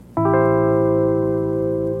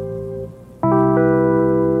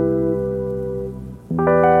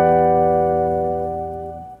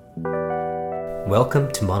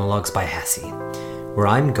Welcome to Monologues by Hassie, where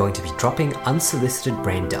I'm going to be dropping unsolicited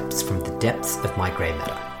brain dumps from the depths of my grey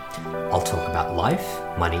matter. I'll talk about life,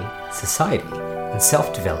 money, society, and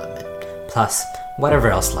self-development, plus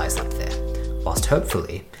whatever else lies up there, whilst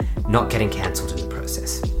hopefully not getting cancelled in the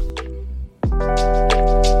process.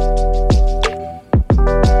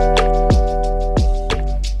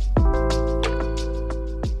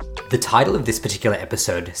 The title of this particular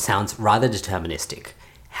episode sounds rather deterministic.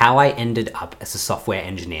 How I ended up as a software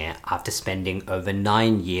engineer after spending over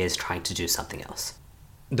 9 years trying to do something else.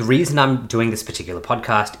 The reason I'm doing this particular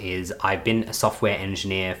podcast is I've been a software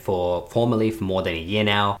engineer formally for more than a year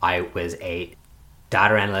now. I was a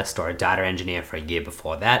data analyst or a data engineer for a year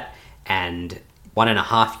before that, and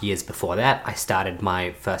 1.5 years before that, I started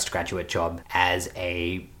my first graduate job as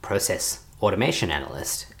a process automation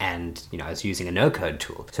analyst, and I was using a no-code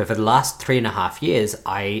tool. So for the last 3.5 years,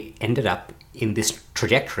 I ended up in this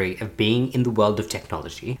trajectory of being in the world of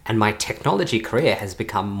technology, and my technology career has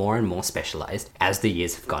become more and more specialized as the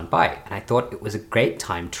years have gone by. And I thought it was a great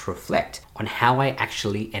time to reflect on how I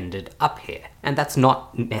actually ended up here. And that's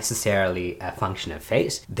not necessarily a function of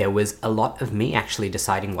fate. There was a lot of me actually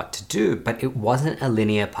deciding what to do, but it wasn't a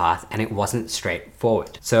linear path and it wasn't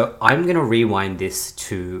straightforward. So I'm going to rewind this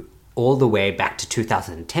to all the way back to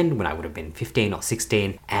 2010 when I would have been 15 or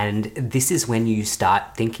 16. And this is when you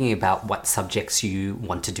start thinking about what subjects you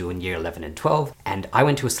want to do in year 11 and 12. And I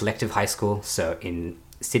went to a selective high school. So in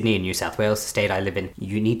Sydney in New South Wales, the state I live in,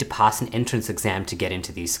 you need to pass an entrance exam to get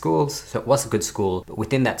into these schools. So it was a good school, but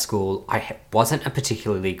within that school, I wasn't a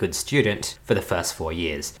particularly good student for the first 4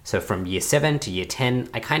 years. So from year 7 to year 10,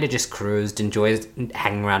 I kind of just cruised, enjoyed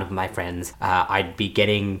hanging around with my friends. I'd be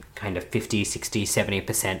getting kind of 50, 60,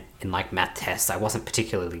 70% in like math tests. I wasn't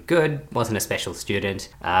particularly good, wasn't a special student.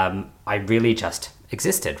 I really just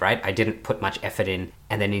existed, right? I didn't put much effort in.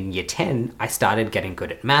 And then in year 10, I started getting good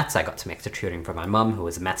at maths. I got some extra tutoring from my mum, who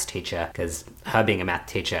was a maths teacher, because her being a math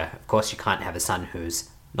teacher, of course, you can't have a son who's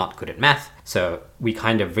not good at math. So we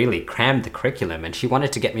kind of really crammed the curriculum, and she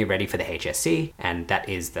wanted to get me ready for the HSC, and that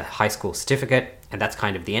is the high school certificate. And that's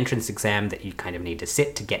kind of the entrance exam that you kind of need to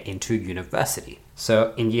sit to get into university.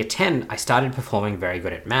 So in year 10, I started performing very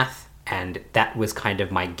good at math, and that was kind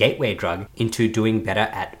of my gateway drug into doing better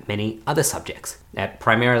at many other subjects,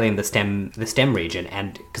 primarily in the STEM region.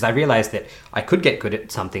 And because I realized that I could get good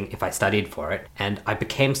at something if I studied for it, and I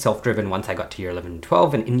became self-driven once I got to year 11 and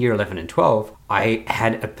 12. And in year 11 and 12, I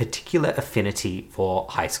had a particular affinity for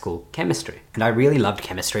high school chemistry, and I really loved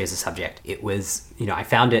chemistry as a subject. It was, I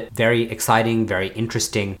found it very exciting, very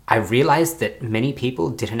interesting. I realized that many people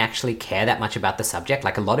didn't actually care that much about the subject.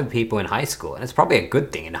 Like a lot of people in high school, and it's probably a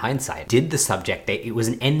good thing in hindsight, did the subject. It was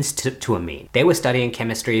an ends to a mean. They were studying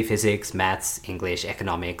chemistry, physics, maths, English,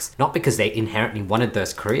 economics, not because they inherently wanted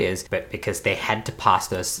those careers, but because they had to pass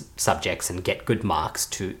those subjects and get good marks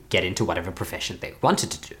to get into whatever profession they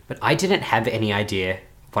wanted to do. But I didn't have any idea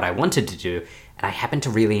what I wanted to do, and I happened to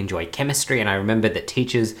really enjoy chemistry. And I remember that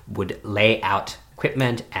teachers would lay out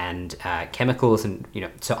equipment and chemicals, and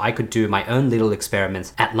so I could do my own little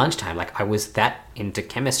experiments at lunchtime. Like I was that into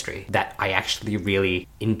chemistry that I actually really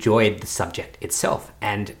enjoyed the subject itself,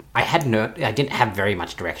 and I didn't have very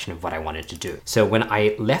much direction of what I wanted to do. So when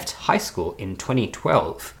I left high school in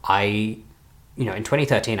 2012, in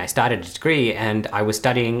 2013, I started a degree, and I was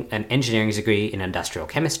studying an engineering degree in industrial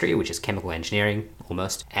chemistry, which is chemical engineering,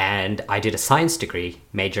 almost. And I did a science degree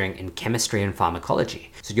majoring in chemistry and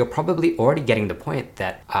pharmacology. So you're probably already getting the point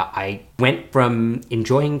that I went from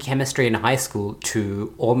enjoying chemistry in high school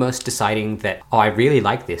to almost deciding that, I really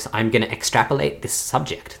like this. I'm going to extrapolate this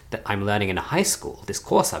subject that I'm learning in high school, this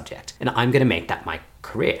core subject, and I'm going to make that my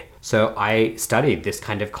career. So I studied this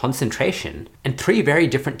kind of concentration and 3 very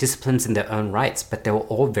different disciplines in their own rights, but they were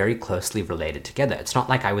all very closely related together. It's not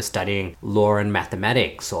like I was studying law and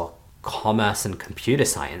mathematics or commerce and computer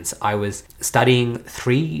science. I was studying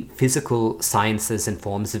 3 physical sciences and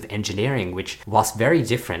forms of engineering, which, whilst very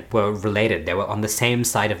different, were related. They were on the same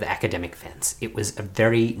side of the academic fence. It was a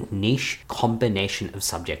very niche combination of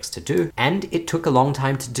subjects to do, and it took a long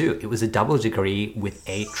time to do. It was a double degree with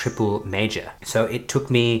a triple major. So it took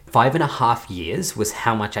me 5.5 years was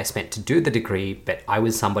how much I spent to do the degree, but I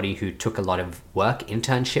was somebody who took a lot of work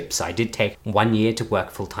internships. So I did take 1 year to work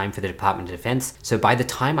full-time for the Department of Defense. So by the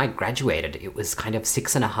time I graduated, it was kind of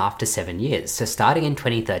 6.5 to 7 years. So starting in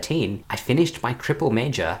 2013, I finished my triple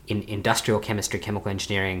major in industrial chemistry, chemical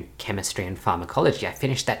engineering, chemistry, and pharmacology. I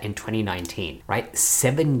finished that in 2019, right?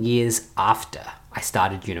 7 years after I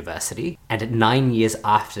started university, and 9 years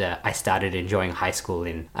after I started enjoying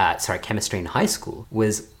chemistry in high school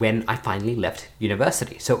was when I finally left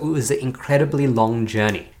university. So it was an incredibly long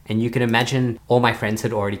journey. And you can imagine all my friends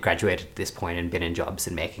had already graduated at this point and been in jobs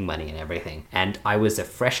and making money and everything. And I was a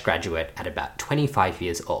fresh graduate at about 25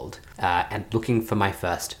 years old and looking for my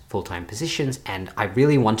first full-time positions. And I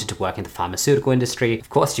really wanted to work in the pharmaceutical industry. Of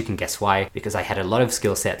course, you can guess why, because I had a lot of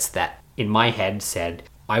skill sets that in my head said,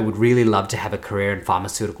 I would really love to have a career in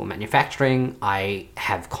pharmaceutical manufacturing. I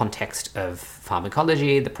have context of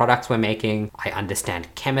pharmacology, the products we're making. I understand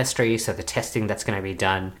chemistry, so the testing that's going to be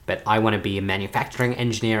done. But I want to be a manufacturing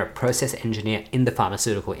engineer, a process engineer in the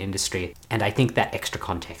pharmaceutical industry. And I think that extra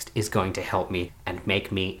context is going to help me and make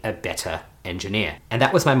me a better engineer. And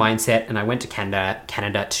that was my mindset. And I went to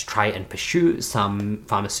Canada to try and pursue some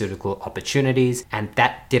pharmaceutical opportunities. And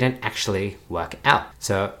that didn't actually work out.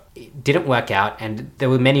 So it didn't work out, and there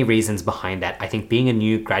were many reasons behind that. I think being a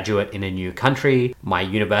new graduate in a new country, my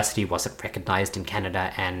university wasn't recognized in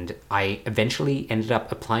Canada, and I eventually ended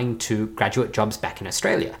up applying to graduate jobs back in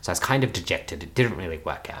Australia. So I was kind of dejected. It didn't really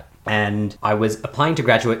work out. And I was applying to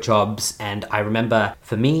graduate jobs, and I remember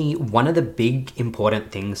for me, one of the big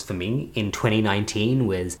important things for me in 2019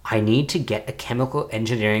 was I need to get a chemical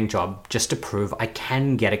engineering job just to prove I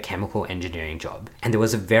can get a chemical engineering job. And there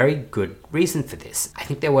was a very good reason for this. I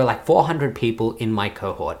think there were like 400 people in my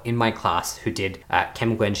cohort, in my class, who did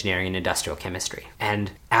chemical engineering and industrial chemistry.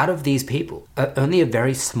 And out of these people, only a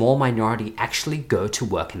very small minority actually go to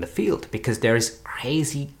work in the field because there is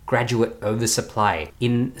crazy graduate oversupply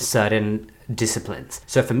in certain disciplines.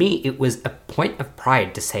 So for me, it was a point of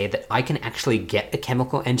pride to say that I can actually get a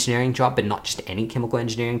chemical engineering job, but not just any chemical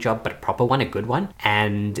engineering job, but a proper one, a good one.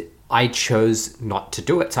 And I chose not to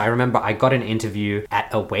do it. So I remember I got an interview at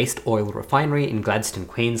a waste oil refinery in Gladstone,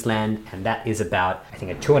 Queensland, and that is about, I think,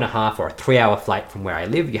 a 2.5 or a 3-hour flight from where I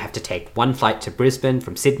live. You have to take one flight to Brisbane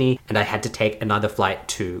from Sydney, and I had to take another flight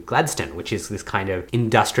to Gladstone, which is this kind of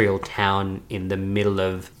industrial town in the middle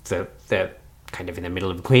of the kind of in the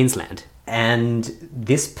middle of Queensland. And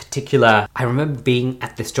this particular, I remember being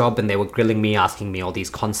at this job and they were grilling me, asking me all these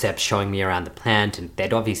concepts, showing me around the plant, and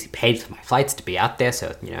they'd obviously paid for my flights to be out there.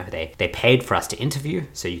 So, you know, they paid for us to interview.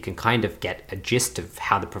 So you can kind of get a gist of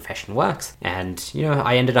how the profession works. And, you know,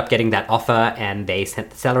 I ended up getting that offer and they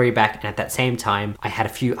sent the salary back. And at that same time, I had a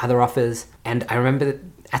few other offers. And I remember that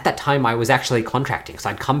at that time, I was actually contracting. So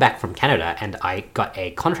I'd come back from Canada and I got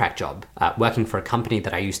a contract job working for a company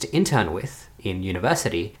that I used to intern with in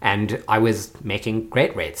university, and I was making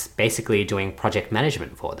great rates, basically doing project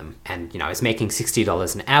management for them. And, you know, I was making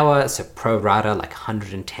 $60 an hour, so pro rata, like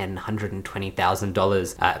 $110,000,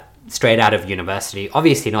 $120,000 straight out of university.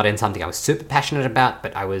 Obviously not in something I was super passionate about,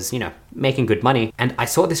 but I was, you know, making good money. And I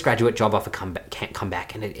saw this graduate job offer come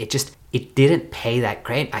back, and it didn't pay that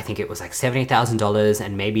great. I think it was like $70,000,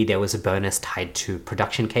 and maybe there was a bonus tied to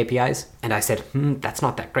production KPIs. And I said, that's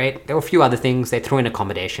not that great. There were a few other things. They threw in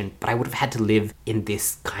accommodation, but I would have had to live in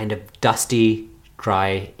this kind of dusty,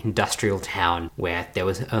 dry industrial town where there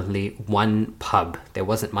was only one pub. There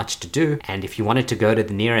wasn't much to do. And if you wanted to go to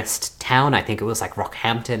the nearest town, I think it was like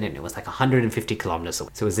Rockhampton, and it was like 150 kilometers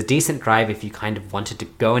away. So it was a decent drive if you kind of wanted to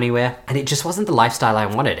go anywhere. And it just wasn't the lifestyle I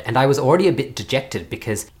wanted. And I was already a bit dejected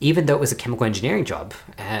because even though it was a chemical engineering job,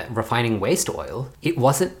 refining waste oil, it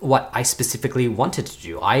wasn't what I specifically wanted to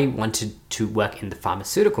do. I wanted to work in the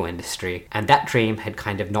pharmaceutical industry, and that dream had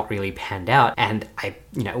kind of not really panned out, and I,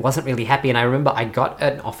 you know, wasn't really happy. And I remember I got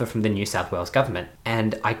an offer from the New South Wales government,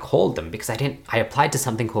 and I called them because I applied to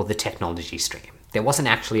something called the technology stream. There wasn't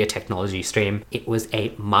actually a technology stream. It was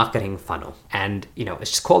a marketing funnel. And, you know,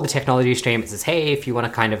 it's just called the technology stream. It says, hey, if you want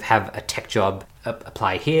to kind of have a tech job,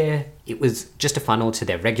 apply here. It was just a funnel to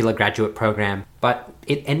their regular graduate program. But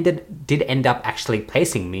it did end up actually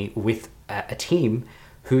placing me with a team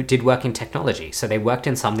who did work in technology. So they worked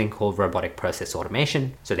in something called robotic process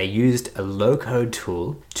automation. So they used a low-code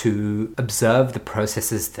tool to observe the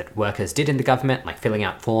processes that workers did in the government, like filling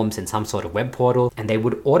out forms in some sort of web portal, and they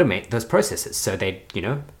would automate those processes. So they'd, you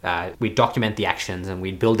know, we'd document the actions and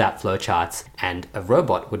we'd build out flowcharts, and a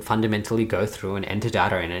robot would fundamentally go through and enter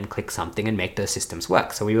data in and click something and make those systems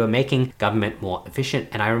work. So we were making government more efficient.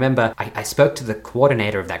 And I remember I spoke to the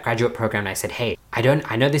coordinator of that graduate program and I said, hey,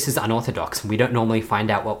 I know this is unorthodox and we don't normally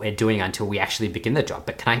find out what we're doing until we actually begin the job,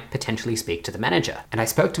 but can I potentially speak to the manager? And I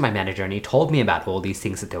spoke to my manager and he told me about all these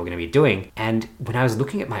things that they were going to be doing. And when I was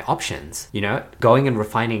looking at my options, you know, going and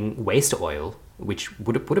refining waste oil, which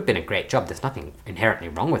would have been a great job, there's nothing inherently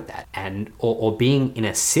wrong with that, and or being in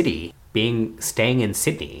a city staying in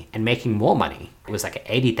Sydney and making more money. It was like an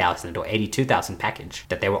 80,000 or 82,000 package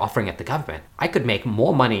that they were offering at the government. I could make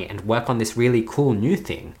more money and work on this really cool new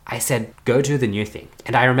thing. I said, go do the new thing.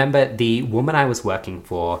 And I remember the woman I was working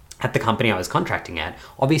for at the company I was contracting at,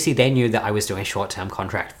 obviously they knew that I was doing a short-term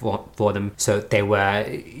contract for them. So they were,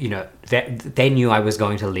 they knew I was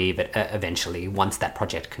going to leave it eventually once that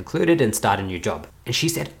project concluded and start a new job. And she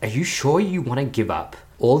said, are you sure you want to give up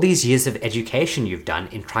all these years of education you've done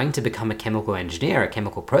in trying to become a chemical engineer, a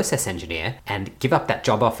chemical process engineer, and give up that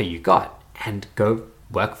job offer you got and go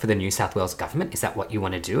work for the New South Wales government? Is that what you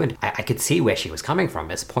want to do? And I could see where she was coming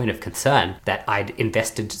from as a point of concern that I'd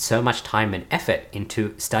invested so much time and effort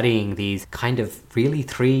into studying these kind of really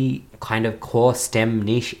three kind of core STEM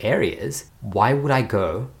niche areas. Why would I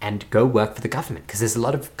go work for the government? Because there's a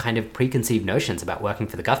lot of kind of preconceived notions about working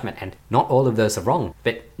for the government, and not all of those are wrong.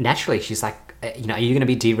 But naturally, she's like, are you going to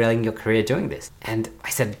be derailing your career doing this? And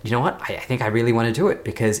I said, you know what? I think I really want to do it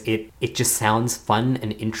because it just sounds fun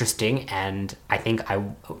and interesting, and I think I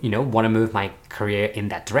want to move my career in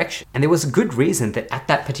that direction. And there was a good reason that at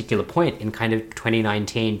that particular point in kind of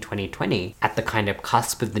 2019, 2020, at the kind of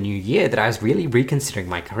cusp of the new year, that I was really reconsidering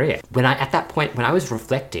my career. At that point, when I was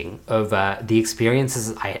reflecting over the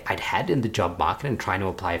experiences I'd had in the job market and trying to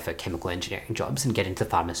apply for chemical engineering jobs and get into the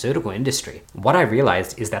pharmaceutical industry, what I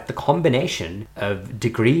realized is that the combination of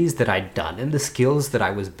degrees that I'd done and the skills that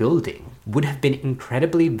I was building would have been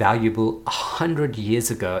incredibly valuable 100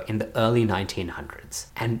 years ago in the early 1900s.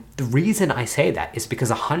 And the reason I say that is because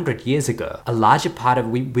 100 years ago, a larger part of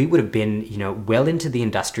we would have been, well into the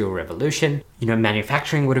Industrial Revolution,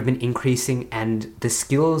 manufacturing would have been increasing, and the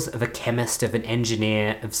skills of a chemist, of an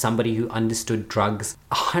engineer, of somebody who understood drugs,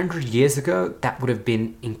 100 years ago, that would have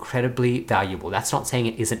been incredibly valuable. That's not saying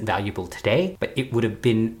it isn't valuable today, but it would have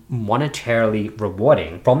been monetarily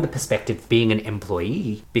rewarding from the perspective of being an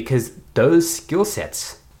employee, because those skill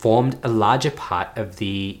sets formed a larger part of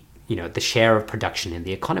the share of production in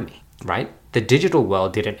the economy, right? The digital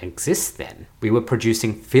world didn't exist then. We were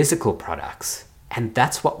producing physical products, and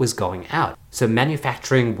that's what was going out. So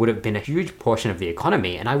manufacturing would have been a huge portion of the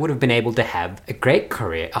economy, and I would have been able to have a great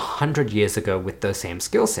career 100 years ago with those same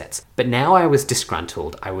skill sets. But now I was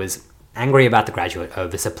disgruntled. I was angry about the graduate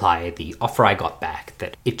oversupply, the offer I got back,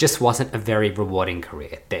 that it just wasn't a very rewarding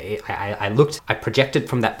career. I projected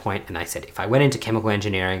from that point and I said, if I went into chemical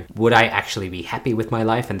engineering, would I actually be happy with my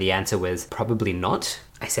life? And the answer was probably not.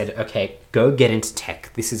 I said, okay, go get into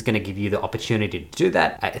tech. This is going to give you the opportunity to do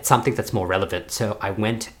that. It's something that's more relevant. So I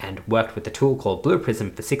went and worked with a tool called Blue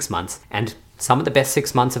Prism for 6 months, and some of the best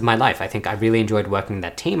 6 months of my life. I think I really enjoyed working in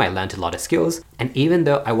that team. I learned a lot of skills. And even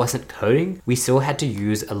though I wasn't coding, we still had to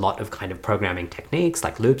use a lot of kind of programming techniques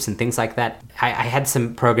like loops and things like that. I had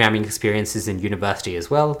some programming experiences in university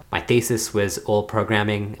as well. My thesis was all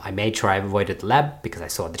programming. I made sure I avoided the lab because I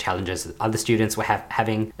saw the challenges that other students were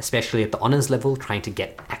having, especially at the honors level, trying to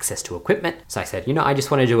get access to equipment. So I said, I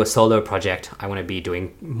just want to do a solo project. I want to be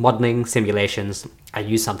doing modeling, simulations. I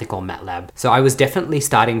use something called MATLAB. So I was definitely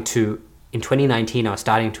in 2019, I was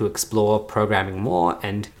starting to explore programming more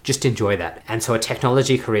and just enjoy that. And so a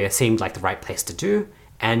technology career seemed like the right place to do.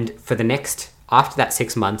 And after that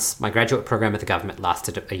 6 months, my graduate program at the government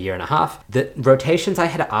lasted a year and a half. The rotations I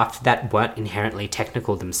had after that weren't inherently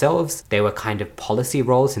technical themselves. They were kind of policy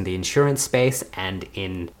roles in the insurance space and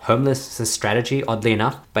in homelessness strategy, oddly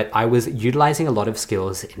enough. But I was utilizing a lot of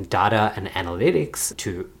skills in data and analytics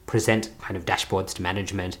to present kind of dashboards to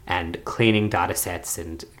management and cleaning data sets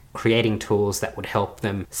and creating tools that would help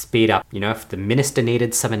them speed up. If the minister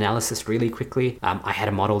needed some analysis really quickly, I had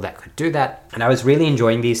a model that could do that. And I was really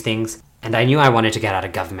enjoying these things. And I knew I wanted to get out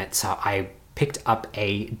of government. So I picked up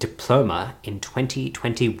a diploma in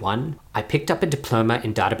 2021. I picked up a diploma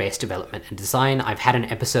in database development and design. I've had an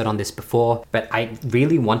episode on this before, but I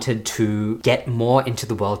really wanted to get more into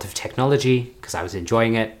the world of technology because I was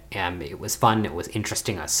enjoying it. It was fun. It was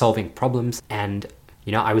interesting. I was solving problems. And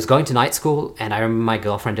I was going to night school, and I remember my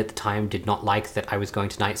girlfriend at the time did not like that I was going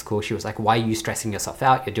to night school. She was like, why are you stressing yourself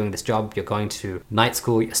out? You're doing this job, you're going to night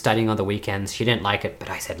school, you're studying on the weekends. She didn't like it, but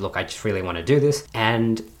I said, look, I just really want to do this.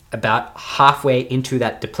 And about halfway into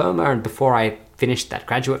that diploma, and before I finished that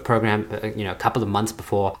graduate program, a couple of months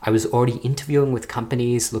before, I was already interviewing with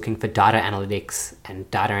companies looking for data analytics and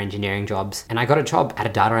data engineering jobs. And I got a job as a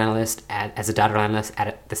data analyst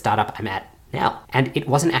at the startup I'm at now. And it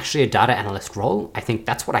wasn't actually a data analyst role. I think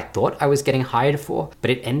that's what I thought I was getting hired for,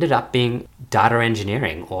 but it ended up being data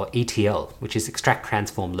engineering, or ETL, which is extract,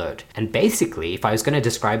 transform, load. And basically, if I was going to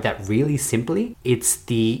describe that really simply, it's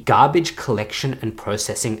the garbage collection and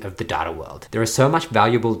processing of the data world. There is so much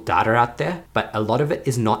valuable data out there, but a lot of it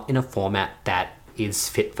is not in a format that is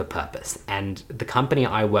fit for purpose. And the company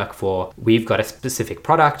I work for, we've got a specific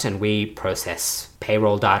product and we process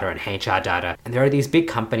payroll data and HR data. And there are these big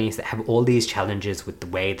companies that have all these challenges with the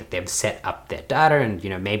way that they've set up their data. And,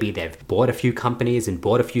 maybe they've bought a few companies and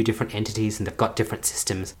bought a few different entities and they've got different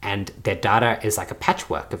systems. And their data is like a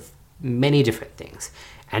patchwork of many different things.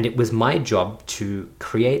 And it was my job to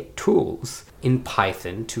create tools in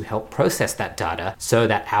Python to help process that data so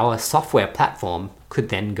that our software platform could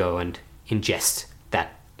then go and ingest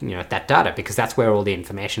that data, because that's where all the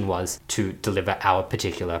information was to deliver our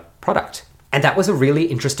particular product. And that was a really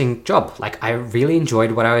interesting job. Like, I really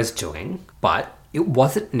enjoyed what I was doing, but it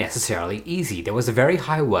wasn't necessarily easy. There was a very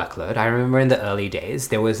high workload. I remember in the early days,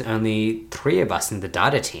 there was only 3 of us in the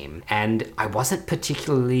data team, and I wasn't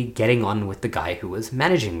particularly getting on with the guy who was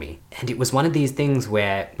managing me. And it was one of these things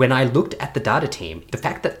where when I looked at the data team, the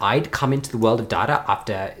fact that I'd come into the world of data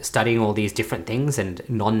after studying all these different things and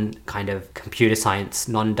non-kind of computer science,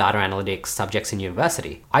 non-data analytics subjects in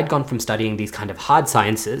university, I'd gone from studying these kind of hard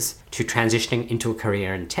sciences to transitioning into a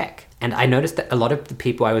career in tech. And I noticed that a lot of the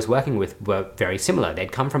people I was working with were very similar.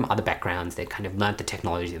 They'd come from other backgrounds. They'd kind of learnt the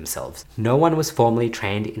technology themselves. No one was formally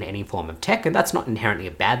trained in any form of tech, and that's not inherently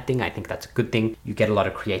a bad thing. I think that's a good thing. You get a lot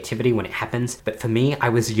of creativity when it happens. But for me, I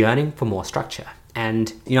was yearning for more structure.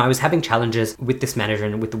 And, I was having challenges with this manager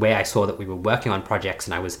and with the way I saw that we were working on projects,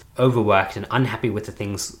 and I was overworked and unhappy with the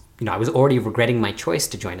things. I was already regretting my choice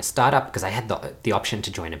to join a startup because I had the option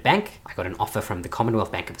to join a bank. I got an offer from the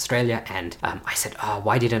Commonwealth Bank of Australia, and I said,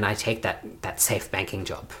 why didn't I take that safe banking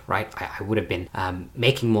job, right? I would have been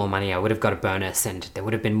making more money. I would have got a bonus, and there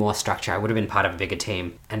would have been more structure. I would have been part of a bigger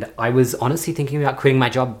team. And I was honestly thinking about quitting my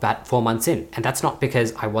job about 4 months in. And that's not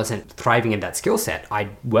because I wasn't thriving in that skill set. I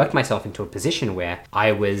worked myself into a position where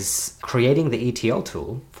I was creating the ETL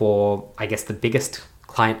tool for, I guess, the biggest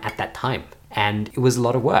client at that time. And it was a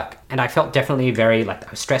lot of work. And I felt definitely I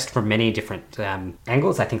was stressed from many different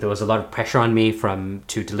angles. I think there was a lot of pressure on me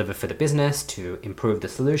to deliver for the business, to improve the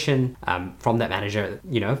solution from that manager,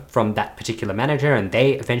 from that particular manager, and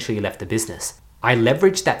they eventually left the business. I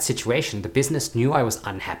leveraged that situation. The business knew I was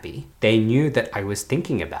unhappy. They knew that I was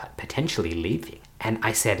thinking about potentially leaving. And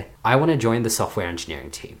I said, I want to join the software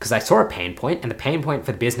engineering team, because I saw a pain point, and the pain point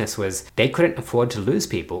for the business was they couldn't afford to lose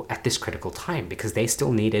people at this critical time because they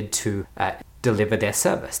still needed to deliver their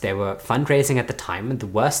service. They were fundraising at the time, and the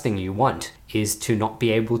worst thing you want is to not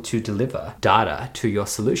be able to deliver data to your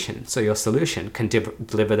solution. So your solution can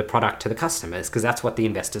deliver the product to the customers, because that's what the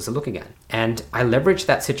investors are looking at. And I leveraged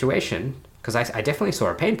that situation because I definitely saw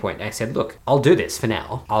a pain point. I said, look, I'll do this for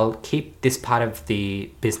now. I'll keep this part of the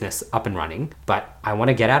business up and running, but I want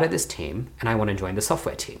to get out of this team and I want to join the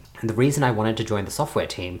software team. And the reason I wanted to join the software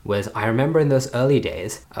team was I remember in those early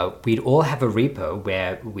days, we'd all have a repo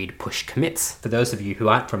where we'd push commits. For those of you who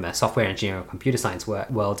aren't from a software engineering or computer science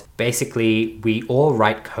world, basically we all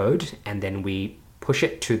write code and then we push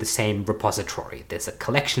it to the same repository. There's a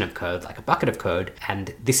collection of code, like a bucket of code,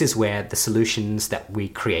 and this is where the solutions that we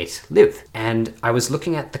create live. And I was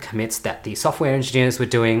looking at the commits that the software engineers were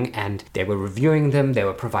doing, and they were reviewing them, they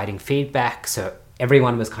were providing feedback, so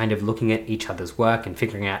everyone was kind of looking at each other's work and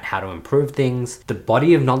figuring out how to improve things. The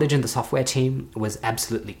body of knowledge in the software team was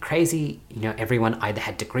absolutely crazy. Everyone either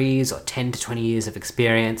had degrees or 10 to 20 years of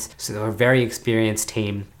experience, so they were a very experienced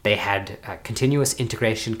team. They had continuous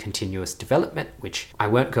integration, continuous development, which I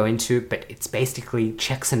won't go into, but it's basically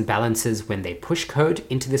checks and balances when they push code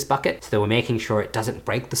into this bucket. So they were making sure it doesn't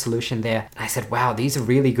break the solution there. And I said, wow, these are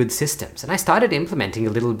really good systems. And I started implementing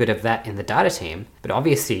a little bit of that in the data team, but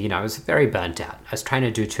obviously, I was very burnt out. I was trying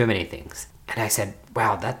to do too many things. And I said,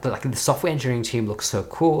 wow, the software engineering team looks so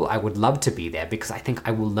cool. I would love to be there because I think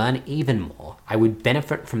I will learn even more. I would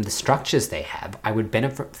benefit from the structures they have. I would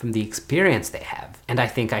benefit from the experience they have. And I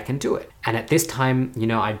think I can do it. And at this time,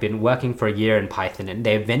 I'd been working for a year in Python, and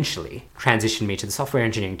they eventually transitioned me to the software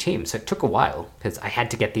engineering team. So it took a while because I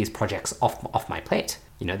had to get these projects off my plate,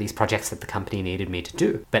 these projects that the company needed me to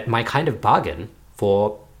do. But my kind of bargain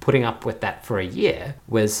for putting up with that for a year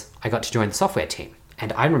was I got to join the software team.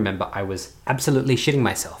 And I remember I was absolutely shitting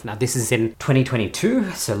myself. Now, this is in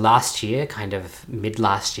 2022, so last year, kind of mid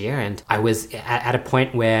last year, and I was at a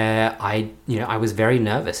point where I was very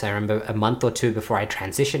nervous. I remember a month or two before I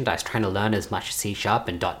transitioned, I was trying to learn as much C#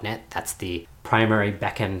 and .NET. That's the primary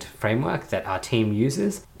backend framework that our team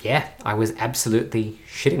uses. Yeah, I was absolutely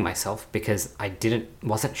shitting myself because I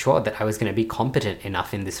wasn't sure that I was going to be competent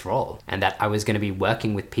enough in this role, and that I was going to be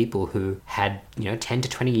working with people who had, 10 to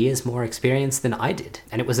 20 years more experience than I did.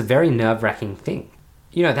 And it was a very nerve-wracking thing.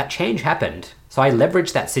 That change happened. So I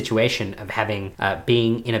leveraged that situation of having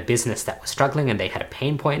being in a business that was struggling and they had a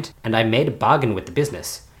pain point, and I made a bargain with the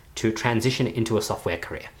business to transition into a software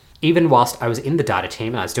career. Even whilst I was in the data team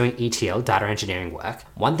and I was doing ETL, data engineering work,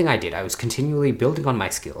 one thing I did, I was continually building on my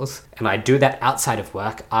skills, and I'd do that outside of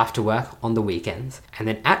work, after work, on the weekends. And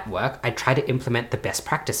then at work, I tried to implement the best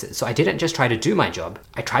practices. So I didn't just try to do my job,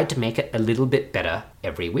 I tried to make it a little bit better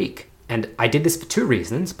every week. And I did this for two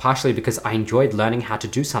reasons, partially because I enjoyed learning how to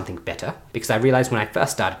do something better, because I realized when I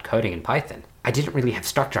first started coding in Python, I didn't really have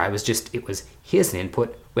structure. It was, here's an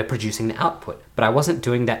input, we're producing the output. But I wasn't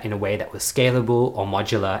doing that in a way that was scalable or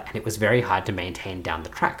modular, and it was very hard to maintain down the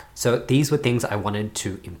track. So these were things I wanted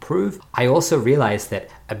to improve. I also realized that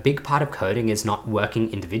a big part of coding is not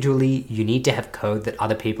working individually. You need to have code that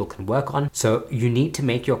other people can work on. So you need to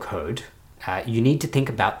make your code. You need to think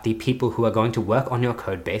about the people who are going to work on your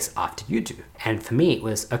code base after you do. And for me, it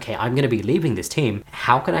was, okay, I'm going to be leaving this team.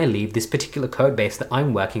 How can I leave this particular code base that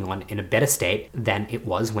I'm working on in a better state than it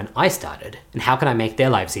was when I started? And how can I make their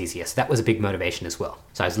lives easier? So that was a big motivation as well.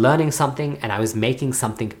 So I was learning something and I was making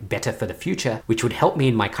something better for the future, which would help me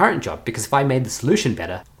in my current job, because if I made the solution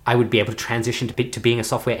better, I would be able to transition to being a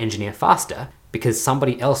software engineer faster, because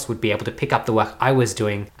somebody else would be able to pick up the work I was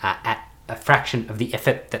doing at a fraction of the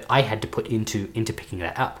effort that I had to put into picking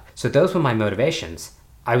that up. So those were my motivations.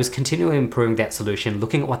 I was continually improving that solution,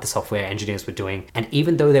 looking at what the software engineers were doing. And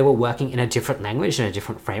even though they were working in a different language and a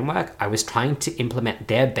different framework, I was trying to implement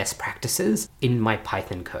their best practices in my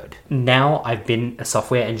Python code. Now I've been a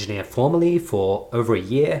software engineer formally for over a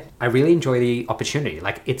year. I really enjoy the opportunity.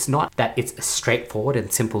 Like, it's not that it's a straightforward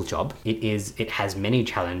and simple job. It has many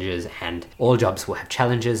challenges, and all jobs will have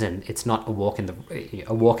challenges, and it's not a walk in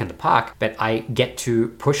the park, but I get to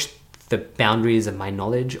push the boundaries of my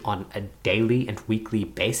knowledge on a daily and weekly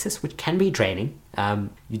basis, which can be draining.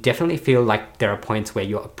 You definitely feel like there are points where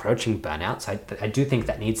you're approaching burnout, so I do think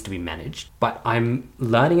that needs to be managed. But I'm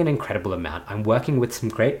learning an incredible amount. I'm working with some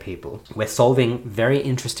great people. We're solving very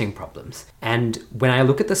interesting problems. And when I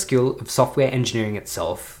look at the skill of software engineering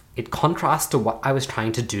itself, it contrasts to what I was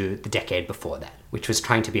trying to do the decade before that, which was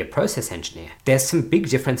trying to be a process engineer. There's some big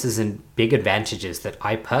differences and big advantages that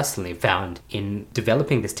I personally found in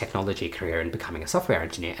developing this technology career and becoming a software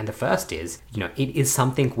engineer. And the first is, it is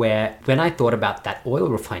something where when I thought about that oil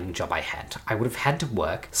refining job I would have had to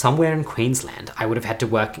work somewhere in Queensland. I would have had to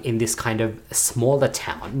work in this kind of smaller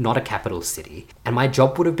town, not a capital city. And my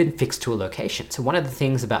job would have been fixed to a location. So one of the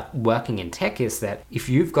things about working in tech is that if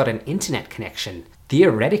you've got an internet connection,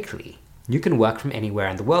 theoretically, you can work from anywhere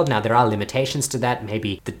in the world. Now, there are limitations to that.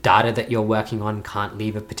 Maybe the data that you're working on can't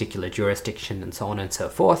leave a particular jurisdiction and so on and so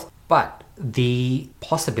forth. But the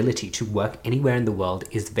possibility to work anywhere in the world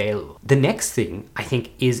is available. The next thing I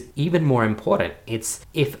think is even more important. It's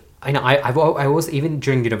I was, even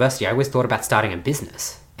during university, I always thought about starting a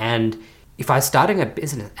business. And if I was starting a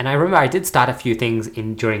business, and I remember I did start a few things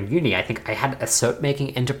during uni. I think I had a soap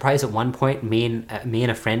making enterprise at one point. Me and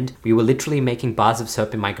a friend, we were literally making bars of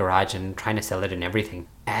soap in my garage and trying to sell it and everything.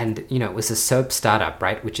 And it was a soap startup,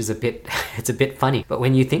 right? Which is it's a bit funny. But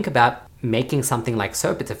when you think about making something like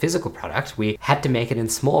soap, it's a physical product. We had to make it in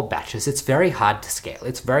small batches. It's very hard to scale.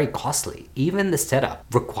 It's very costly. Even the setup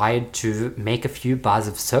required to make a few bars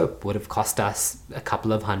of soap would have cost us a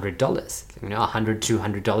couple of $100, $100,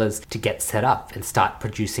 $200 to get set up and start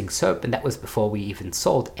producing soap. And that was before we even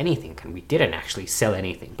sold anything. And we didn't actually sell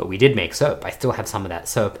anything, but we did make soap. I still have some of that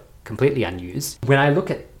soap completely unused. When I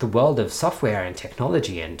look at the world of software and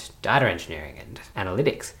technology and data engineering and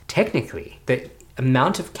analytics, technically, the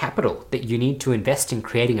amount of capital that you need to invest in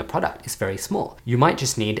creating a product is very small. You might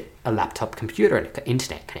just need a laptop computer and an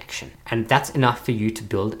internet connection, and that's enough for you to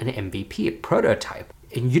build an MVP, a prototype.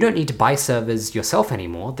 And you don't need to buy servers yourself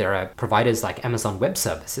anymore. There are providers like Amazon Web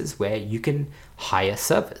Services where you can hire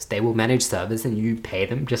servers. They will manage servers and you pay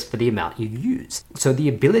them just for the amount you use. So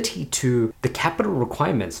the capital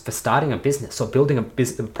requirements for starting a business or building a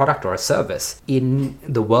product or a service in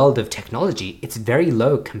the world of technology, it's very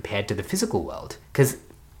low compared to the physical world. Because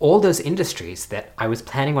all those industries that I was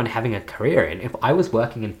planning on having a career in, if I was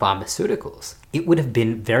working in pharmaceuticals, it would have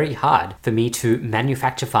been very hard for me to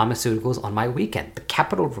manufacture pharmaceuticals on my weekend. The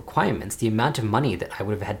capital requirements, the amount of money that I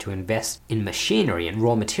would have had to invest in machinery and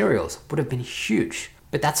raw materials would have been huge.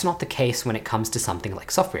 But that's not the case when it comes to something like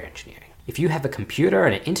software engineering. If you have a computer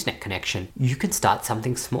and an internet connection, you can start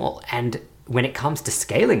something small. And when it comes to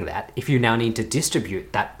scaling that, if you now need to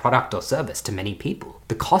distribute that product or service to many people,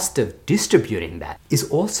 the cost of distributing that is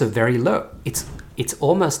also very low. It's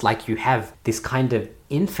almost like you have this kind of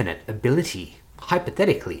infinite ability,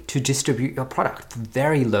 hypothetically, to distribute your product for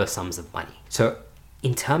very low sums of money. So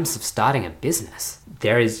in terms of starting a business,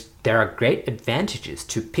 there are great advantages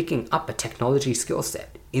to picking up a technology skill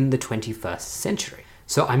set in the 21st century.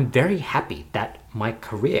 So I'm very happy that my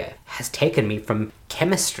career has taken me from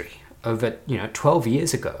chemistry over, 12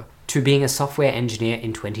 years ago to being a software engineer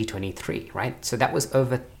in 2023, right? So that was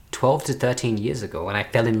over 12 to 13 years ago when I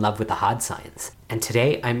fell in love with the hard science. And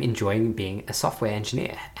today I'm enjoying being a software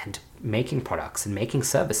engineer and making products and making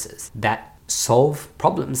services that solve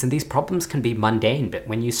problems. And these problems can be mundane, but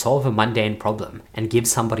when you solve a mundane problem and give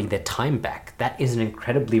somebody their time back, that is an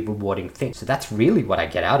incredibly rewarding thing. So that's really what I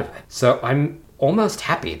get out of it. So I'm almost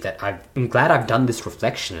happy that I'm glad I've done this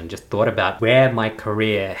reflection and just thought about where my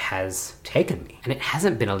career has taken me. And it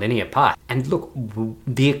hasn't been a linear path. And look,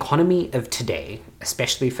 the economy of today,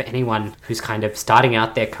 especially for anyone who's kind of starting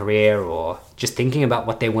out their career or just thinking about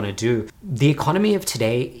what they want to do, the economy of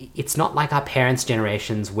today, it's not like our parents'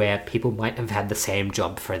 generations where people might have had the same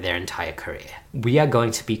job for their entire career. We are going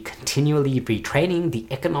to be continually retraining. The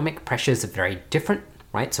economic pressures are very different.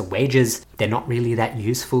 Right? So wages, they're not really that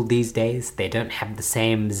useful these days. They don't have the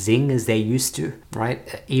same zing as they used to,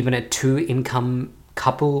 right? Even a 2-income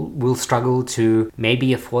couple will struggle to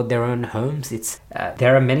maybe afford their own homes.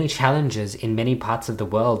 There are many challenges in many parts of the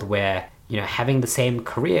world where, having the same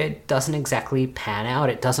career doesn't exactly pan out.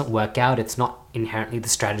 It doesn't work out. It's not inherently the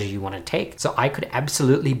strategy you want to take. So I could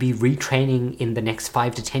absolutely be retraining in the next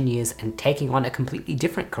 5 to 10 years and taking on a completely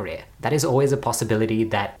different career. That is always a possibility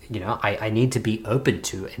that, I need to be open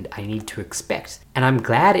to and I need to expect. And I'm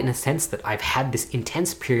glad in a sense that I've had this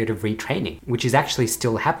intense period of retraining, which is actually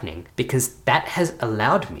still happening, because that has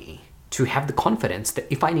allowed me to have the confidence that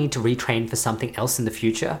if I need to retrain for something else in the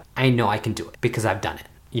future, I know I can do it because I've done it.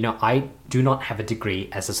 I do not have a degree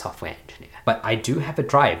as a software engineer, but I do have a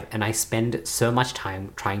drive and I spend so much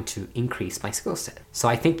time trying to increase my skill set. So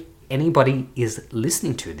I think anybody is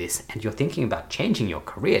listening to this and you're thinking about changing your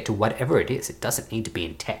career to whatever it is, it doesn't need to be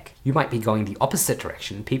in tech. You might be going the opposite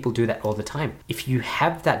direction. People do that all the time. If you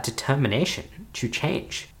have that determination to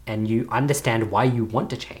change and you understand why you want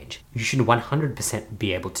to change, you should 100%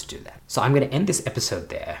 be able to do that. So I'm going to end this episode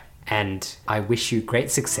there. And I wish you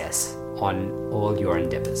great success on all your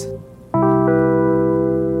endeavors.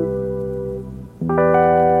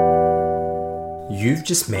 You've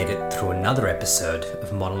just made it through another episode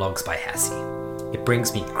of Monologues by Hassie. It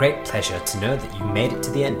brings me great pleasure to know that you made it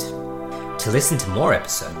to the end. To listen to more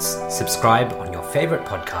episodes, subscribe on your favorite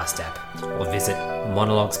podcast app or visit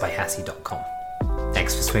monologuesbyhassie.com.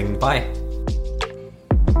 Thanks for swinging by.